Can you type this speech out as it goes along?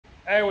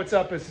Hey, what's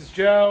up? This is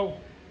Joe.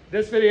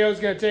 This video is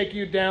going to take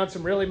you down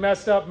some really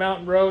messed up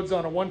mountain roads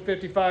on a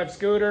 155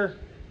 scooter,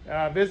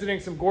 visiting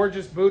some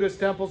gorgeous Buddhist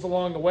temples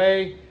along the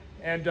way,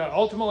 and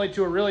ultimately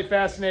to a really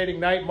fascinating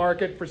night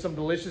market for some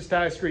delicious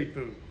Thai street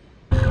food.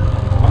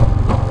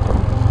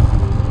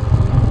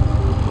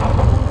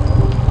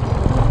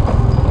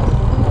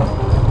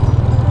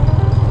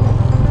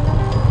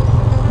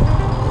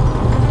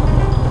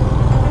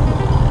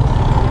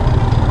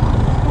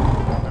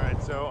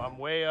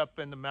 Up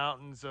in the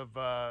mountains of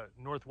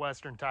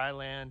northwestern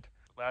Thailand.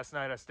 Last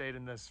night I stayed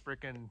in this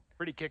freaking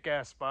pretty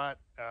kick-ass spot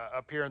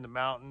up here in the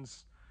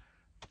mountains,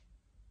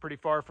 pretty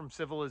far from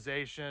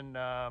civilization.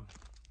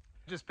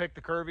 Just picked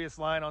the curviest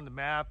line on the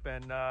map,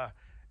 and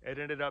it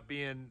ended up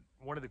being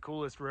one of the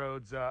coolest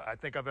roads I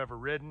think I've ever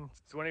ridden.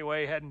 So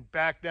anyway, heading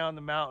back down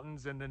the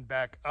mountains and then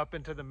back up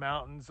into the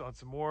mountains on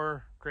some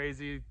more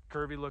crazy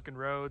curvy looking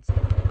roads.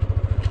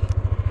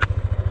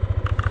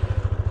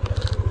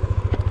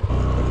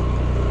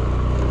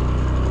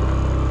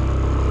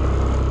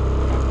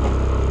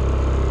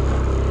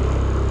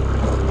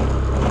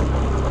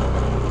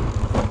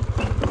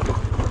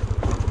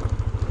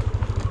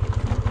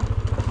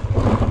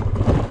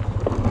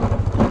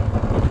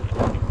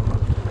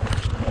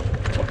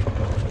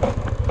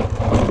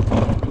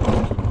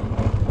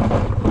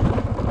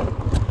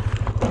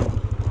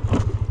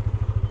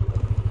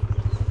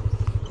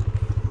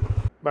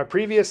 My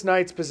previous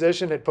night's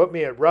position had put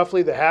me at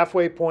roughly the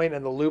halfway point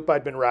in the loop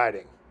I'd been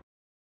riding.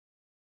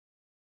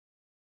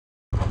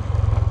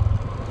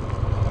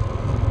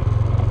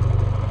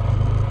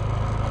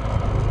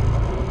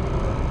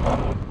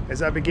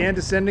 As I began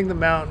descending the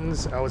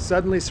mountains, I was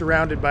suddenly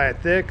surrounded by a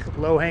thick,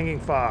 low-hanging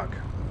fog.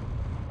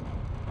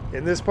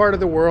 In this part of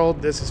the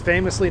world, this is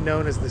famously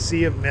known as the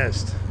Sea of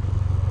Mist.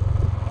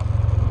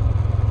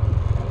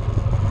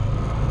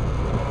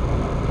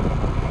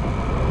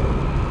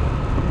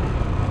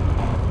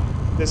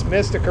 This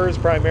mist occurs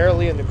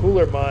primarily in the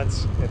cooler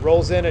months and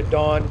rolls in at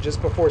dawn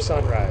just before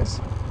sunrise.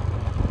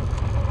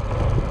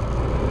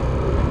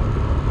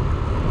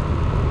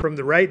 From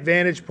the right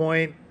vantage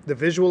point, the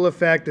visual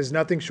effect is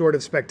nothing short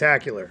of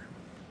spectacular.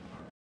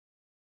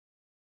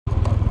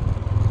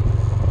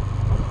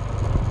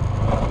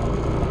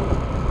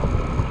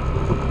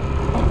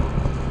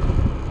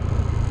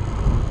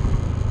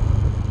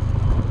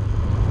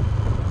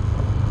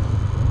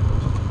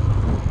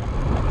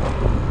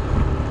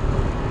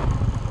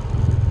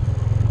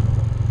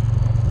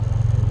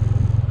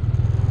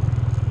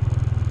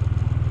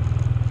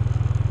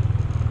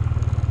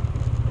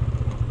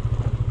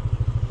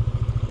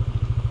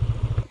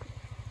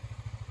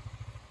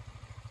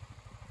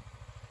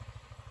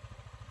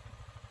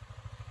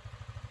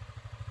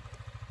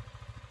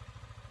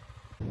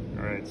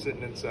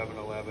 Sitting in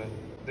 7-Eleven.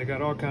 They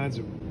got all kinds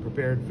of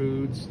prepared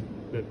foods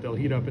that they'll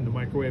heat up in the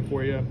microwave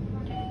for you.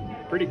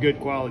 Pretty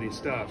good quality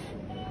stuff.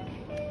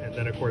 And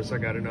then of course I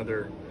got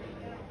another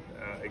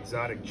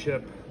exotic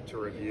chip to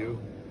review.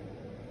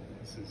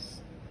 This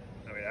is,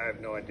 I mean, I have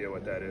no idea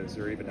what that is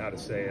or even how to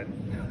say it.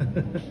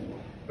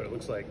 But it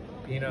looks like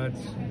peanuts,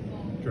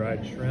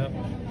 dried shrimp,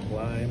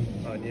 lime,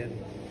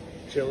 onion,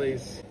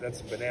 chilies.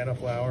 That's banana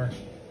flour.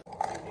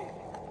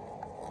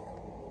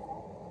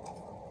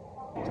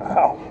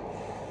 Wow.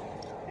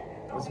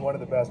 This is one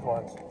of the best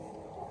ones.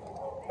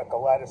 A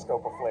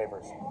kaleidoscope of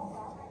flavors.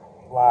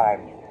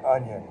 Lime,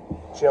 onion,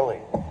 chili,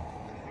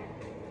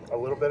 a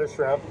little bit of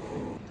shrimp.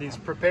 These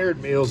prepared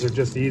meals are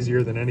just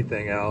easier than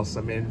anything else.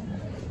 I mean,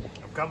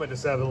 I'm coming to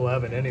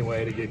 7-Eleven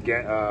anyway to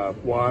get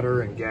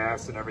water and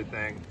gas and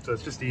everything. So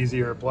it's just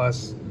easier.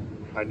 Plus,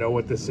 I know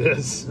what this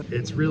is.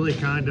 It's really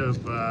kind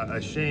of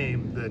a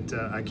shame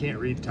that I can't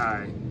read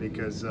Thai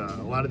because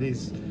a lot of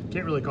these,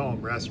 can't really call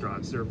them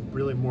restaurants. They're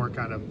really more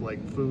kind of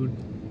like food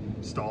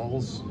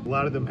stalls. A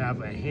lot of them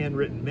have a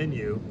handwritten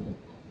menu,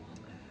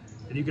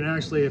 and you can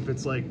actually, if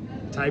it's like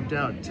typed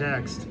out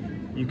text,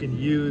 you can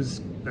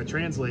use a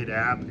translate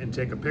app and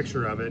take a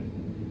picture of it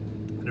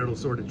and it'll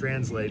sort of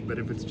translate. But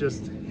if it's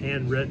just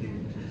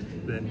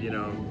handwritten, then you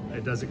know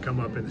it doesn't come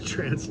up in the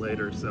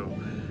translator, so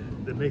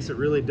that makes it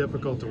really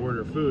difficult to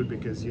order food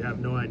because you have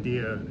no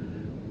idea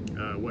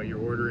what you're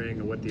ordering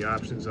and what the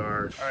options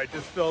are. All right,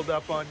 just filled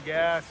up on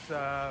gas,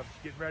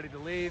 getting ready to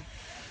leave.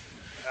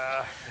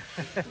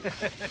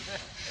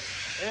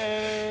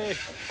 Hey!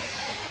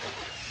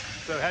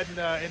 So heading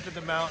into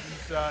the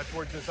mountains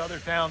towards this other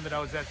town that I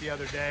was at the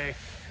other day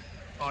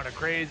on a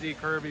crazy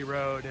curvy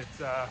road. It's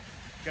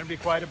gonna be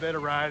quite a bit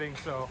of riding,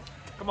 so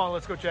come on,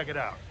 let's go check it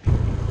out.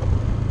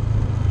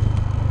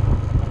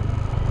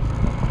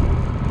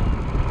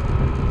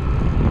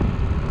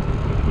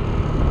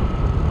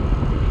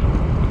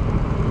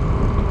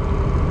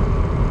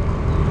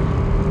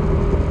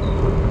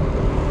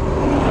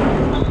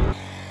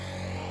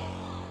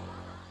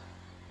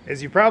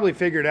 As you probably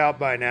figured out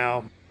by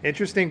now,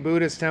 interesting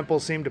Buddhist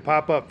temples seem to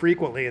pop up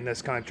frequently in this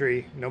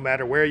country, no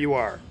matter where you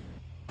are.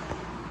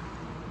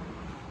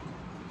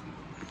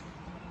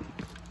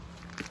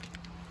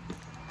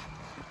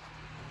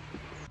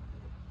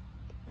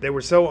 They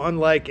were so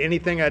unlike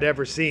anything I'd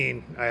ever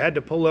seen, I had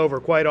to pull over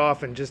quite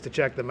often just to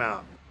check them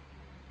out.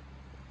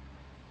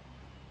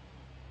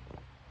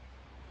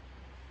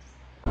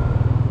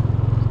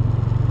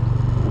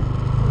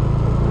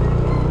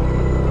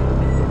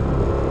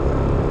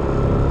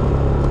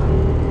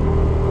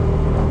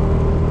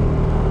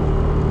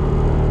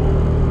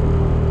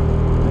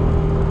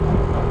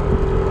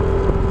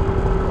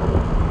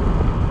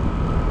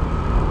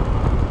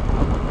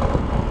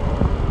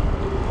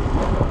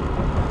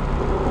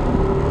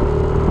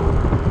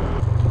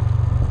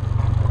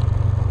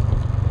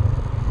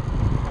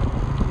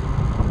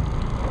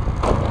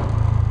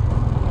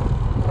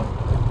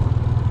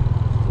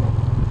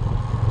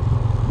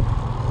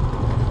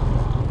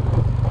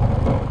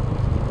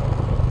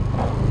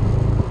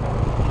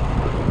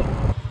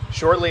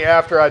 Shortly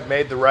after I'd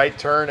made the right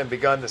turn and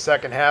begun the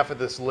second half of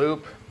this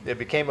loop, it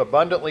became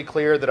abundantly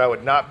clear that I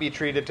would not be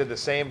treated to the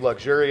same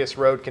luxurious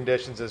road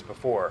conditions as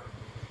before.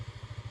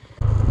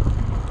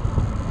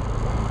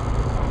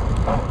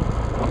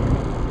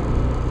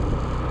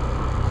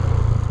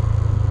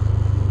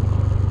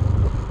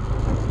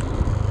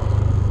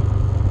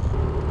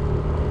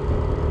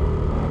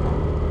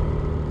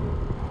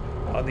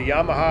 On the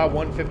Yamaha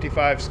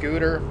 155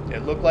 scooter,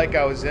 it looked like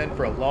I was in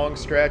for a long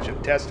stretch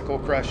of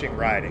testicle-crushing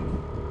riding.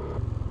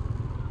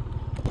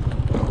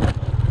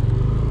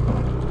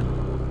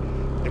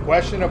 The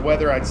question of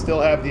whether I'd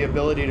still have the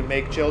ability to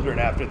make children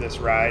after this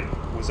ride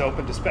was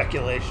open to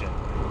speculation.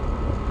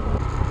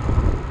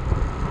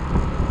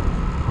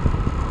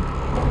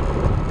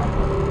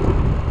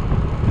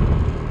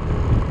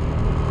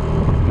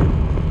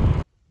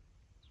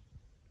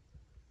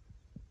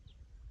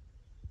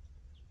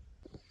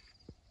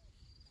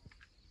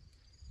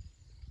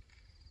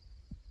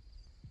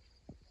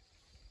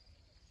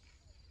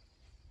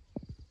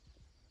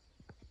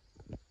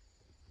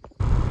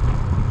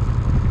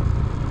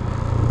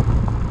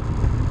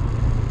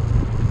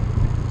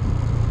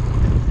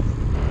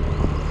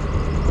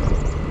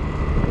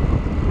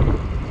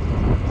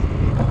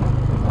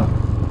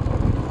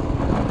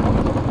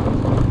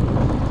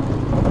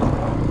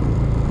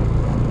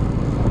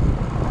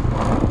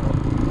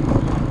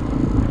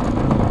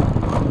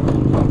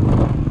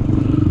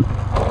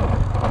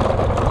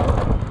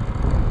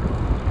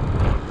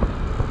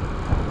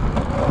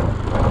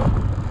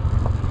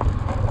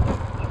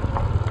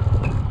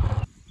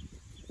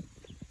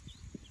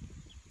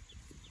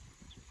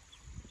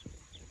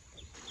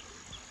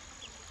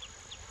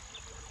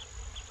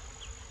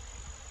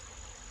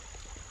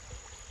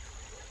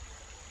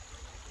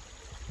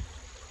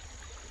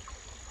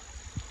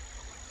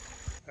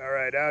 All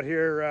right, out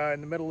here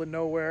in the middle of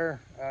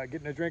nowhere,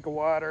 getting a drink of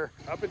water.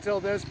 Up until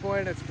this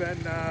point, it's been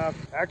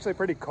actually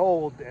pretty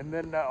cold, and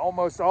then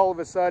almost all of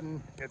a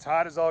sudden, it's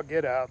hot as all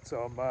get out,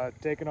 so I'm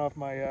taking off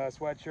my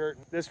sweatshirt.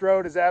 This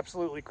road is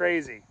absolutely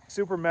crazy,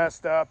 super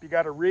messed up. You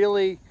got to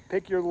really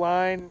pick your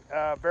line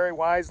very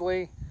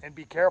wisely and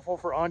be careful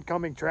for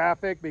oncoming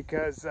traffic,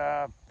 because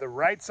the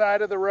right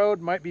side of the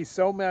road might be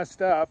so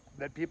messed up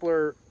that people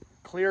are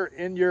clear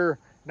in your,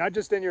 not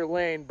just in your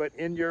lane, but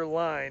in your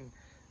line.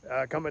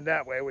 Coming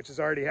that way, which has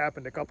already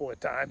happened a couple of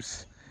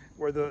times,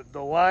 where the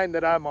line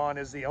that I'm on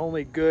is the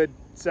only good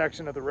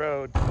section of the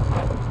road.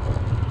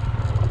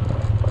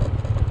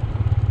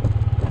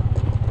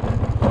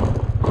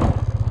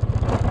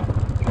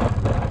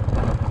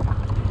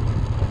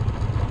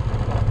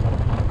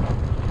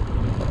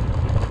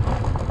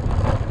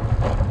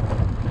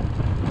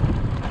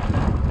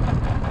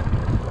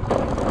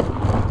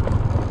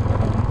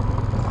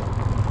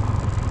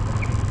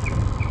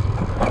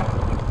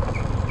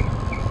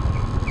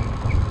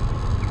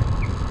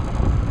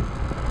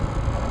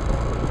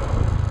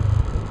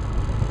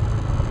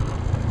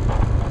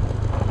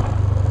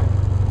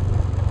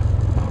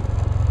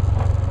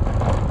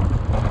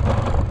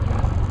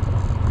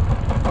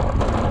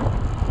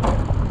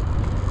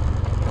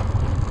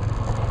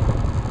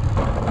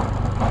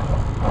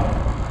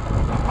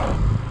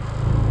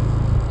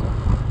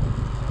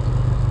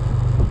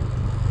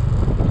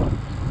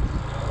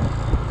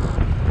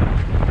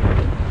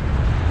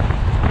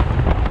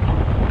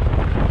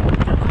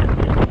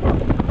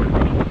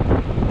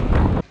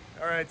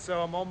 So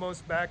I'm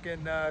almost back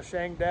in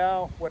Chiang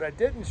Dao. What I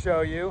didn't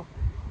show you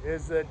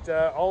is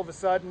that all of a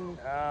sudden,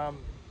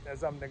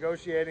 as I'm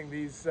negotiating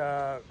these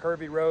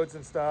curvy roads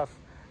and stuff,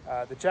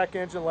 the check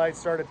engine lights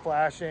started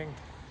flashing,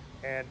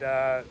 and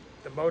the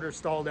motor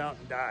stalled out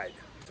and died.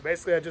 So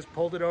basically I just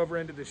pulled it over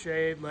into the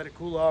shade, let it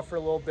cool off for a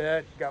little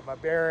bit, got my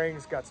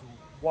bearings, got some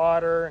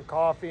water and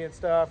coffee and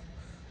stuff,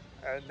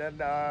 and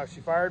then she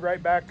fired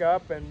right back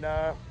up and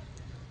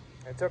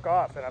took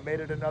off, and I made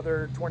it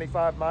another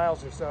 25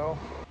 miles or so.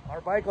 On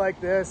a bike like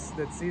this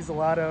that sees a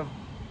lot of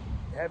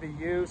heavy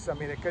use, I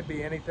mean, it could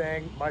be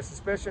anything. My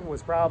suspicion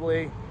was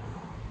probably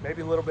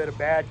maybe a little bit of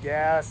bad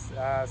gas,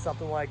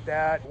 something like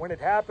that. When it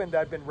happened,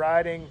 I'd been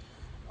riding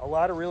a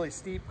lot of really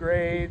steep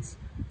grades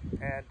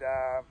and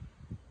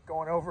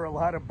going over a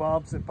lot of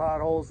bumps and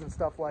potholes and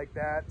stuff like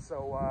that.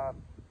 So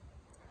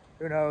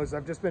Who knows?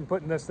 I've just been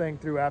putting this thing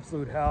through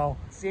absolute hell.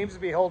 Seems to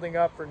be holding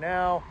up for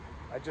now.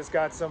 I just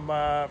got some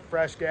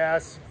fresh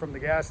gas from the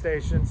gas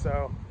station,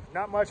 so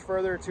not much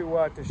further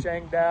to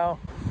Chiang Dao,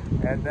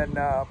 and then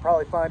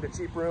probably find a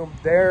cheap room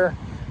there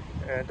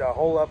and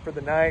hole up for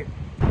the night.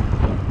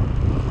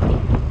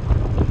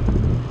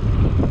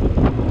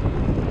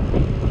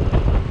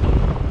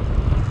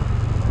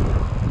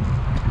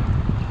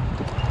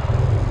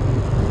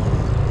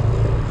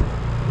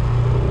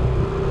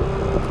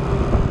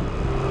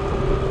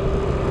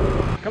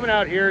 Coming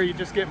out here, you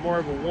just get more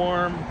of a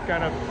warm,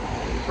 kind of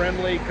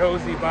friendly,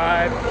 cozy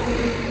vibe.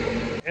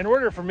 In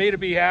order for me to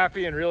be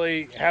happy and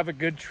really have a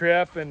good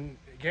trip and,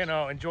 you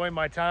know, enjoy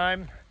my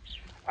time,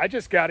 I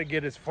just got to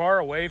get as far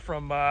away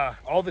from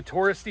all the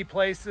touristy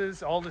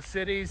places, all the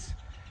cities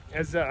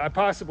as I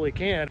possibly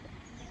can.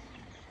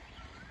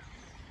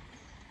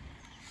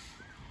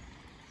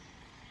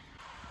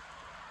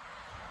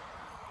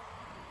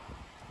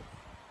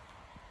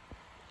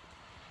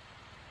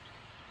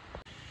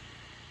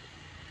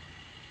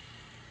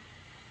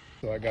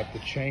 So I got the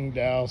Chiang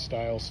Dao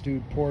style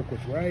stewed pork with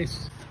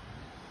rice,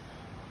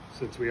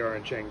 since we are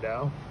in Chiang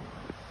Dao.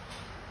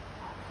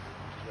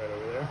 Right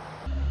over there.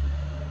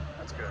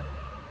 That's good.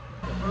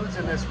 The foods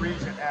in this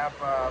region have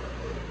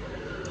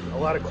a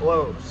lot of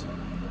cloves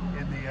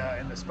in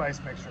the spice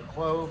mixture.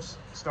 Cloves,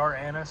 star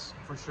anise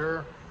for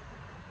sure.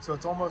 So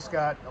it's almost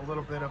got a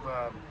little bit of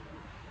a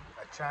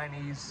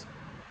Chinese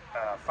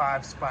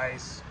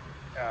 5-spice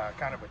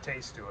kind of a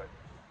taste to it.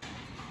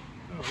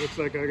 Oh, looks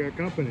like I got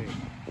company.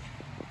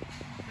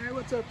 Hey,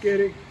 what's up,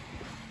 kitty?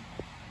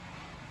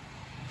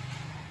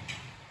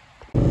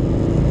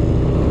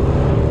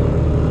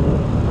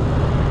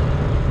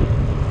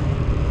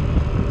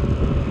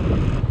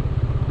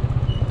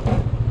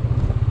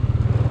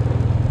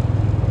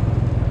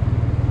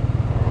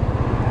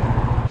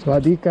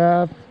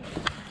 Swadika.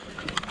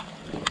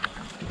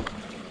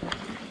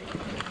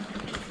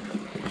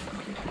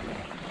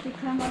 You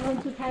come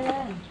alone to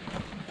Thailand?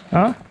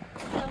 Huh?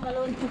 Come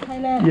alone to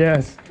Thailand?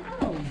 Yes.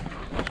 Oh.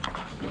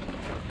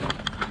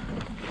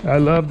 I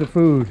love the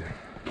food.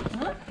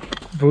 Huh?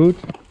 Food?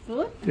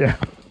 Food? Yeah.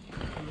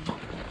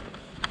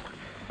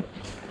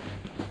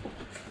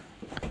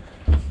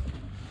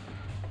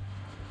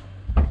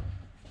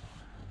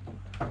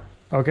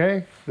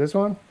 Okay, this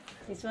one?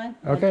 This one?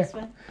 Okay. This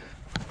one?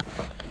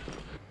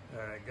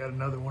 Alright, got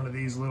another one of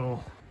these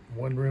little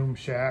one-room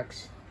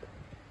shacks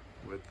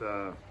with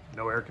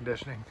no air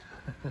conditioning.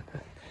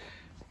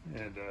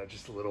 And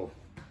just a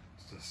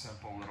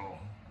simple little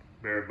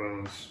bare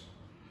bones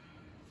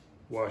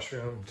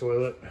washroom,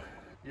 toilet.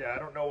 Yeah, I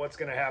don't know what's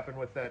gonna happen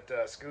with that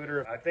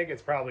scooter. I think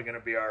it's probably gonna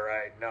be all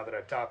right now that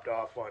I've topped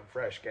off on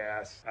fresh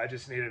gas. I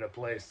just needed a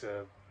place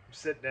to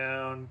sit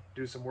down,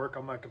 do some work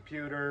on my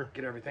computer,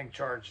 get everything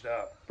charged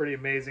up. Pretty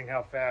amazing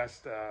how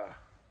fast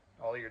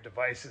all your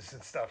devices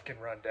and stuff can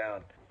run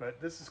down.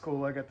 But this is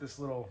cool. I got this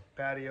little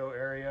patio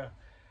area.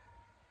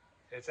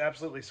 It's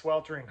absolutely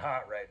sweltering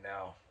hot right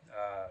now,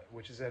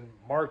 which is in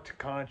marked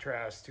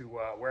contrast to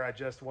where I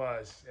just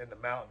was in the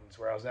mountains,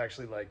 where I was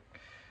actually like,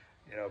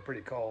 you know,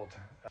 pretty cold.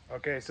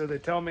 Okay, so they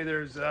tell me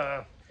there's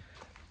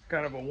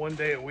kind of a one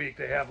day a week,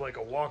 they have like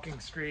a walking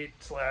street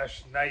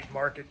 / night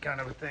market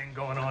kind of a thing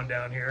going on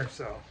down here.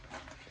 So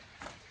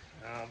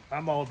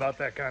I'm all about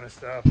that kind of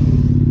stuff.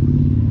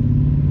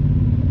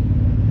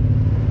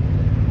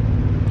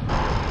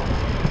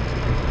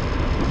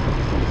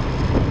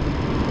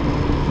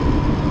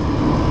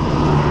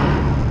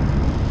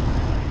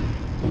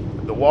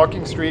 The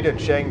walking street in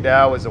Chiang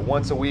Dao is a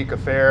once-a-week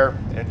affair,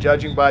 and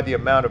judging by the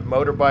amount of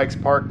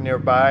motorbikes parked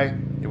nearby,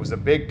 it was a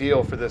big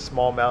deal for this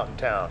small mountain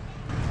town.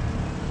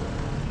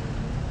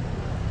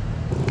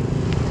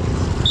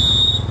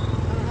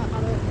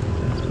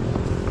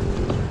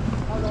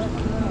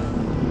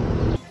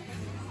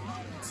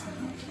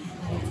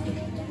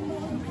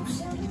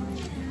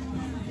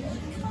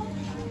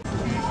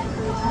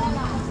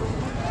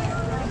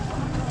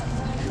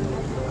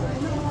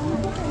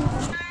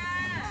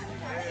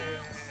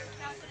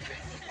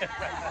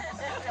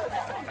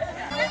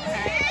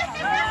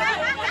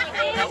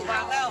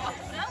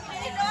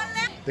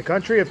 The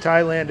country of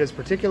Thailand is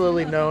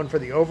particularly known for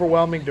the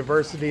overwhelming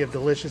diversity of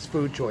delicious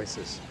food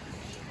choices.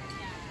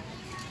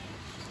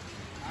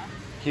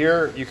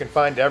 Here you can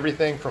find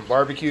everything from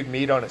barbecued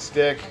meat on a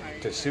stick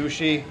to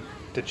sushi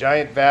to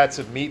giant vats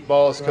of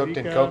meatballs cooked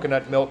in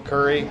coconut milk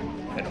curry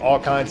and all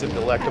kinds of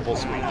delectable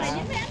sweets.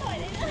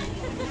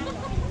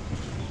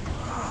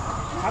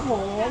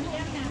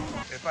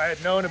 If I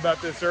had known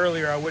about this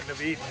earlier, I wouldn't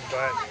have eaten,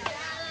 but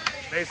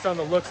based on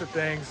the looks of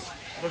things,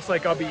 looks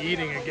like I'll be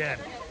eating again.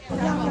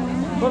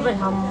 ก็ไป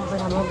ทำแ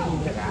ล้วกิน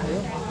ก็ได้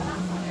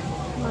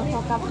มาพอ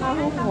กับข้าวใ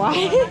ห้หวย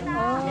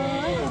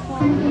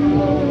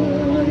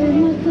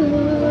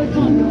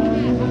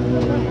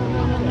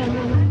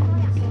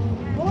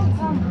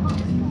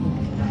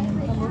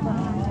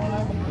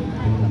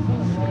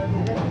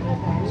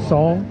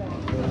Song?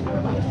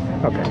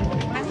 Okay.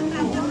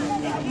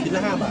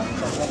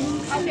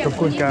 ขอบ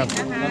คุณครับ.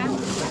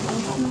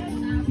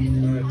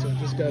 Alright, so I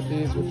just got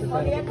these, which are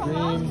kind of a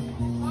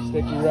green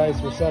sticky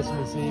rice with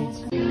sesame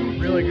seeds.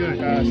 Really good.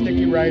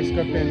 Sticky rice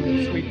cooked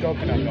in sweet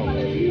coconut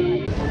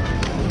milk.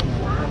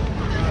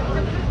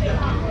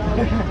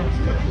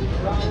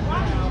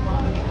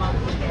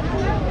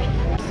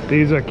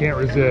 These I can't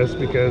resist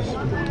because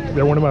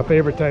they're one of my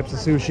favorite types of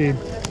sushi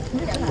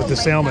with the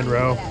salmon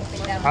roe.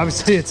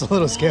 Obviously, it's a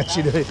little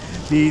sketchy to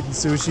be eating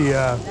sushi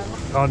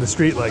on the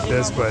street like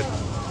this, but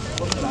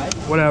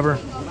whatever.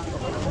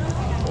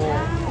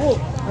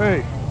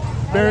 Hey,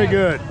 very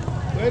good.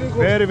 Very good.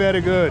 Very,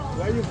 very good.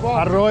 Where you from?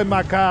 อร่อยม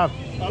ากครับ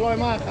อร่อย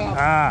มากครับ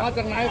อ่า มาจ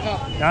ากไหนครั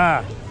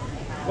บ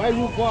Where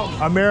you from?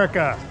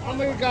 America.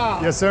 America.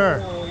 Yes, sir.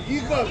 Oh,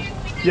 Eagle.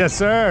 Yes,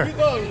 sir.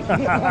 Eagle.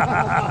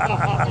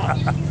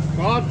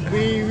 God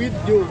be with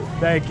you.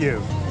 Thank you.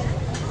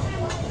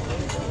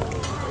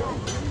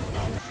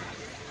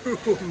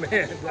 Oh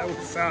man, that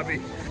wasabi,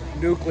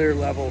 nuclear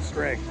level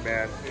strength,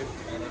 man. It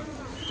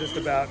just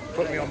about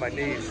put me on my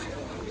knees.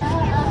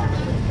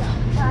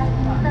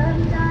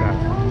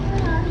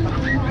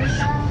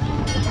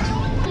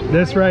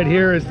 This right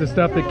here is the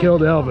stuff that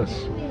killed Elvis.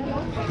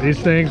 These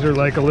things are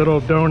like a little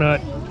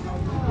donut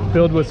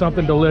filled with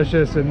something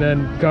delicious and then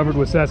covered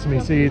with sesame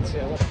seeds.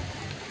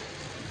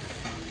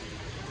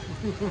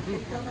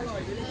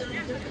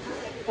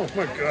 Oh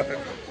my God.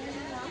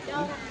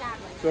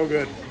 So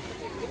good.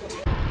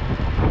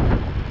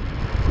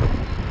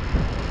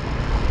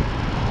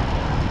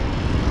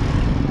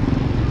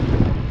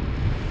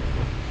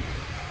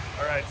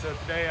 All right, so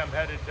today I'm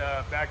headed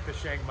back to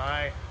Chiang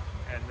Mai,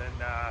 and then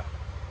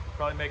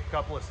probably make a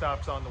couple of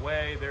stops on the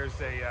way. There's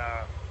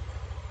a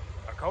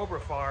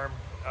cobra farm,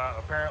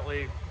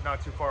 apparently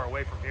not too far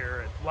away from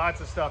here.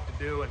 Lots of stuff to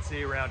do and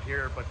see around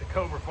here, but the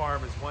cobra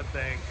farm is one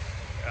thing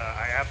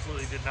I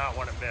absolutely did not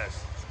want to miss.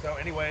 So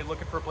anyway,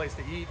 looking for a place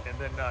to eat and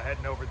then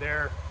heading over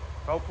there.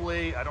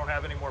 Hopefully I don't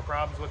have any more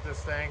problems with this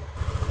thing.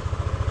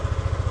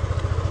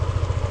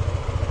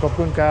 ขอบ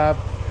คุณครับ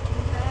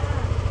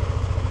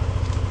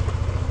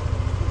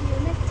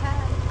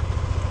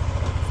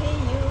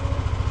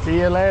See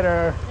you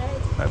later.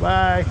 Bye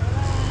bye.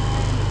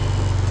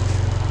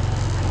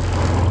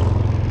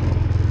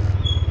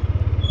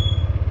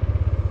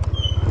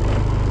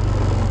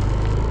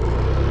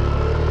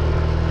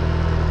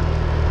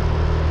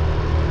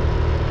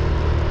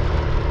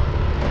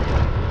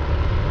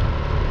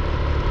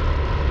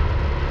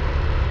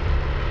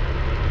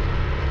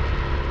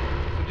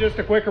 Just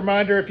a quick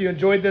reminder, if you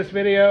enjoyed this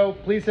video,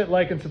 please hit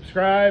like and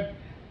subscribe.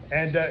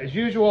 And as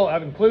usual,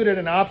 I've included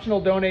an optional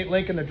donate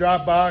link in the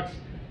drop box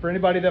for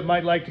anybody that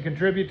might like to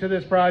contribute to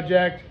this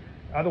project.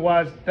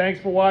 Otherwise, thanks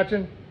for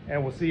watching,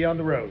 and we'll see you on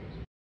the road.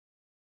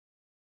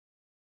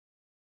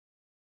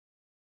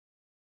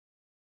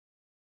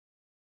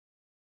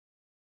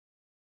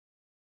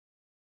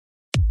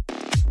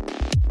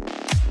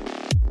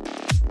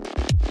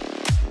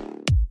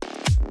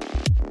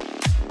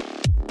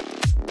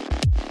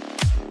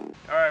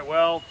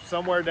 Well,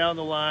 somewhere down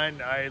the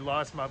line, I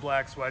lost my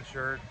black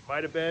sweatshirt.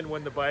 Might have been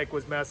when the bike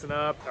was messing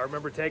up. I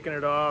remember taking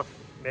it off.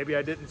 Maybe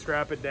I didn't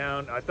strap it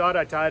down. I thought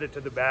I tied it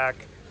to the back.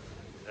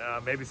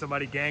 Maybe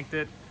somebody ganked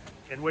it.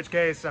 In which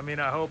case, I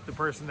mean, I hope the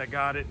person that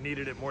got it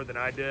needed it more than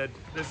I did.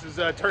 This is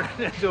turning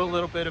into a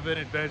little bit of an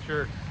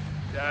adventure.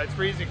 It's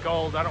freezing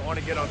cold. I don't want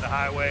to get on the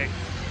highway.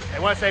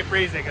 And when I say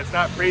freezing, it's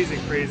not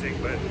freezing,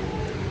 but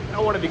I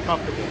want to be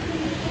comfortable.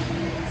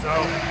 So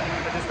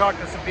I just talked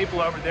to some people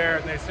over there,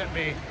 and they sent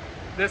me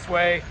this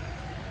way.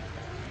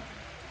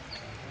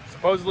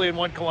 Supposedly in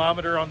 1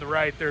 kilometer on the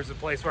right, there's a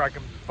place where I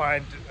can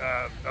find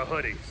a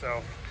hoodie.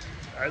 So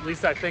at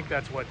least I think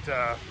that's what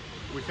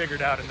we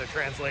figured out in the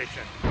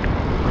translation.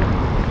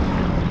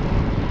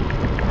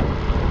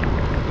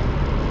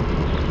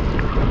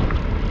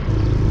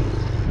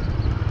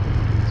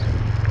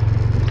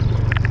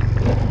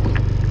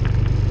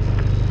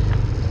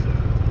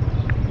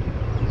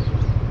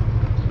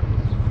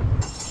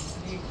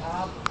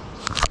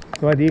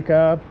 Sawasdee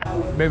krab.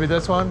 Maybe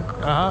this one?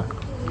 Uh-huh.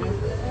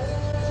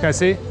 Can I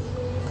see?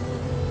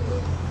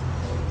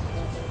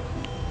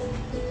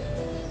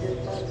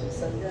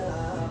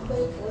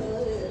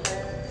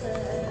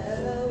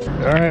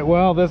 All right,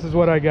 well, this is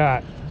what I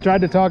got. Tried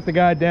to talk the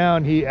guy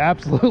down. He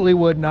absolutely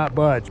would not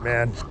budge,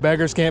 man.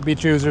 Beggars can't be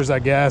choosers, I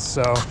guess,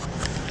 so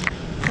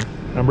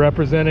I'm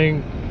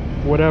representing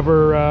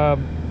whatever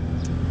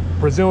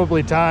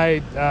presumably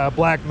Thai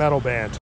black metal band.